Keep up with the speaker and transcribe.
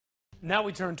Now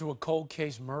we turn to a cold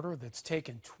case murder that's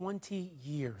taken 20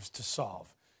 years to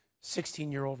solve.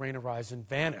 16-year-old Raina Risen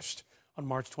vanished on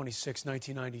March 26,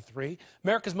 1993.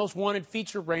 America's Most Wanted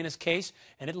featured Raina's case,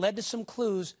 and it led to some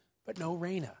clues, but no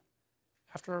Raina.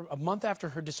 A month after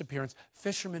her disappearance,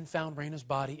 fishermen found Raina's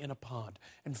body in a pond.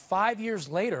 And 5 years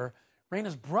later,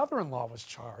 Raina's brother-in-law was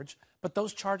charged, but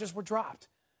those charges were dropped.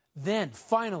 Then,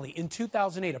 finally, in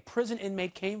 2008, a prison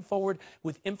inmate came forward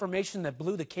with information that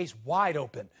blew the case wide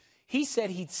open. He said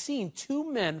he'd seen two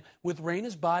men with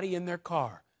Raina's body in their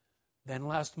car. Then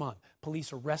last month,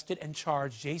 police arrested and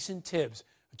charged Jason Tibbs,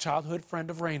 a childhood friend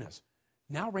of Raina's.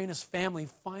 Now Raina's family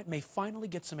may finally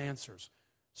get some answers.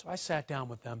 So I sat down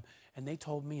with them, and they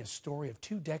told me a story of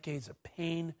 2 decades of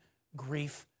pain,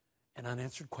 grief, and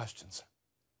unanswered questions.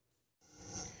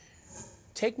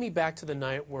 Take me back to the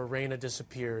night where Raina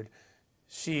disappeared.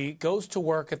 She goes to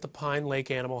work at the Pine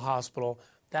Lake Animal Hospital.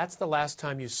 That's the last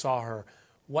time you saw her.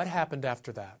 What happened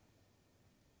after that?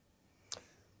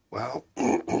 Well,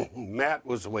 Matt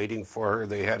was waiting for her.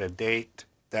 They had a date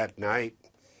that night.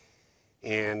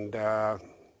 And at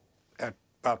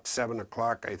about 7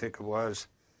 o'clock, I think it was,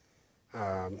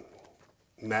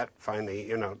 Matt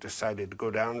finally, decided to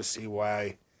go down to see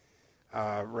why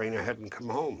Raina hadn't come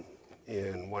home.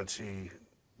 And once he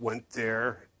went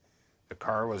there, the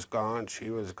car was gone, she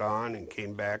was gone, and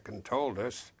came back and told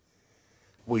us.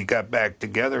 We got back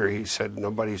together. He said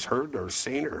nobody's heard or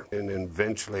seen her. And then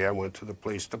eventually I went to the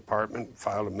police department and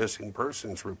filed a missing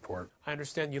persons report. I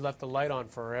understand you left the light on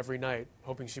for her every night,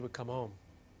 hoping she would come home.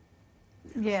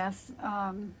 Yes.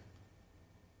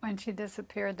 When she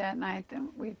disappeared that night, then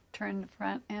we turned the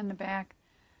front and the back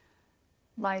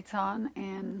lights on,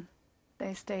 and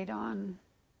they stayed on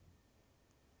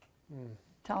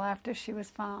till after she was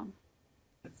found.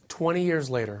 20 years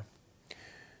later.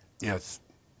 Yes.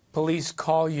 Police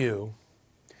call you,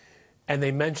 and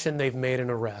they mention they've made an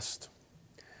arrest.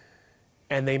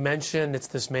 And they mention it's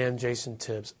this man, Jason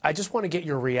Tibbs. I just want to get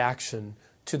your reaction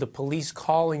to the police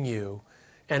calling you,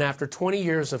 and after 20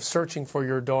 years of searching for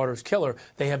your daughter's killer,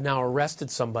 they have now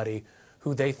arrested somebody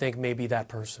who they think may be that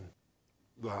person.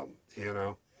 Well,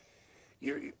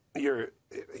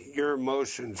 your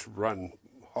emotions run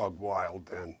hog wild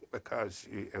then, because,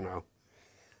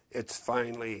 it's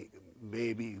finally,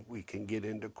 maybe we can get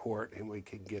into court and we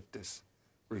can get this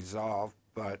resolved.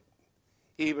 But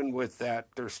even with that,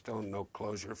 there's still no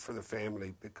closure for the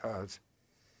family, because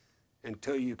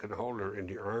until you can hold her in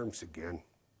your arms again,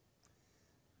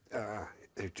 there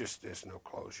just is no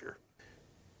closure.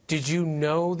 Did you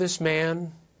know this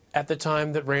man at the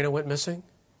time that Raina went missing?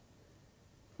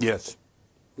 Yes.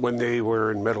 When they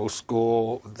were in middle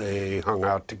school, they hung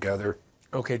out together.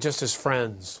 Okay, just as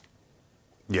friends.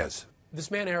 Yes.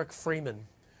 This man, Eric Freeman,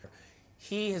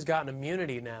 he has gotten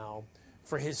immunity now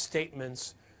for his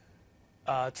statements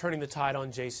turning the tide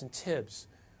on Jason Tibbs.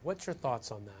 What's your thoughts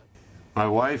on that? My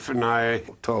wife and I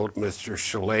told Mr.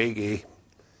 Shalagi,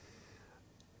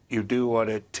 you do what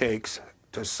it takes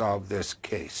to solve this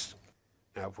case.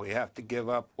 Now, if we have to give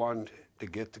up one to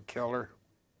get the killer,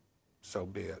 so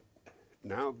be it.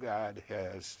 Now God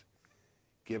has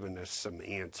given us some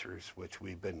answers, which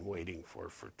we've been waiting for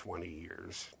 20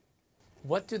 years.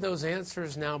 What do those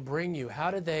answers now bring you? How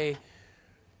did they...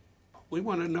 We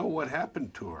want to know what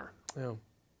happened to her. Yeah.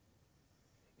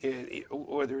 And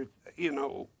whether,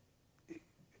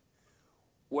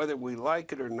 whether we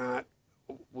like it or not,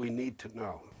 we need to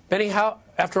know. Benny,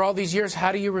 after all these years,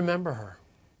 how do you remember her?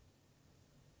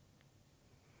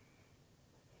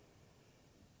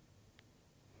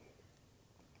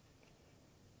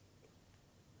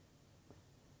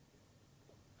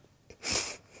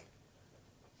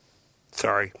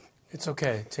 Sorry. It's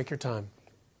okay. Take your time.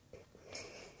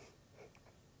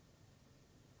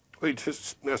 We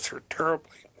just miss her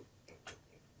terribly.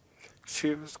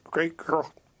 She was a great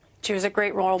girl. She was a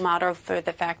great role model for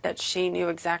the fact that she knew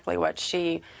exactly what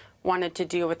she wanted to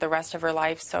do with the rest of her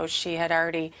life. So she had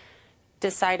already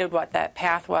decided what that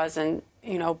path was, and,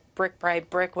 brick by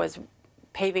brick was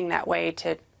paving that way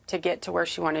to get to where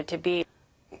she wanted to be.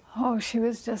 Oh, she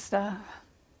was just a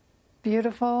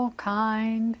beautiful,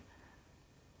 kind,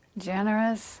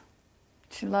 generous.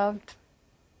 She loved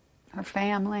her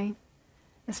family,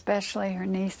 especially her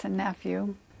niece and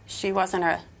nephew. She wasn't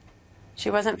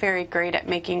very great at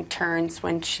making turns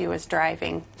when she was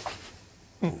driving.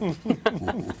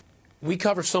 We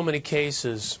cover so many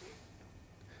cases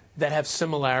that have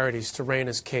similarities to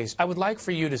Raina's case. I would like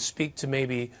for you to speak to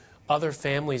maybe other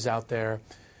families out there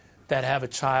that have a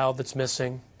child that's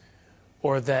missing,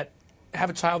 or that have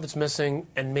a child that's missing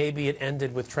and maybe it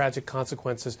ended with tragic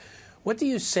consequences. What do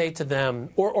you say to them,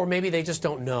 or maybe they just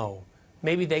don't know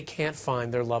maybe they can't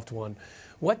find their loved one.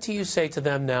 What do you say to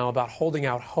them now about holding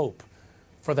out hope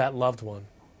for that loved one?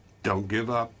 Don't give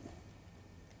up.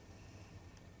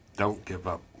 Don't give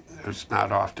up. It's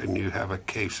not often you have a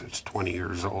case that's 20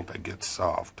 years old that gets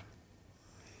solved.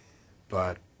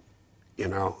 But, you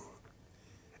know,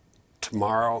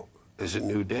 tomorrow is a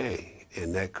new day,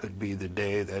 and that could be the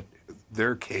day that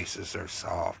their cases are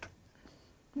solved.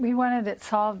 We wanted it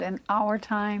solved in our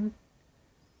time,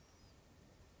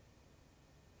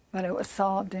 but it was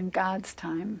solved in God's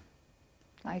time,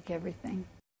 like everything.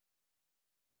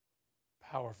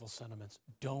 Powerful sentiments.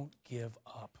 Don't give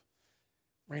up.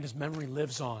 Raina's memory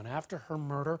lives on. After her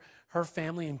murder, her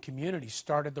family and community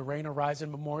started the Raina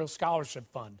Rison Memorial Scholarship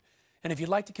Fund. And if you'd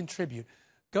like to contribute,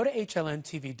 go to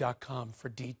HLNTV.com for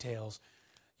details.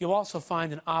 You'll also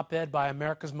find an op-ed by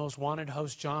America's Most Wanted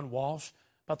host John Walsh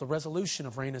about the resolution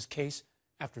of Raina's case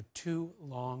after 2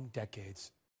 long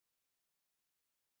decades.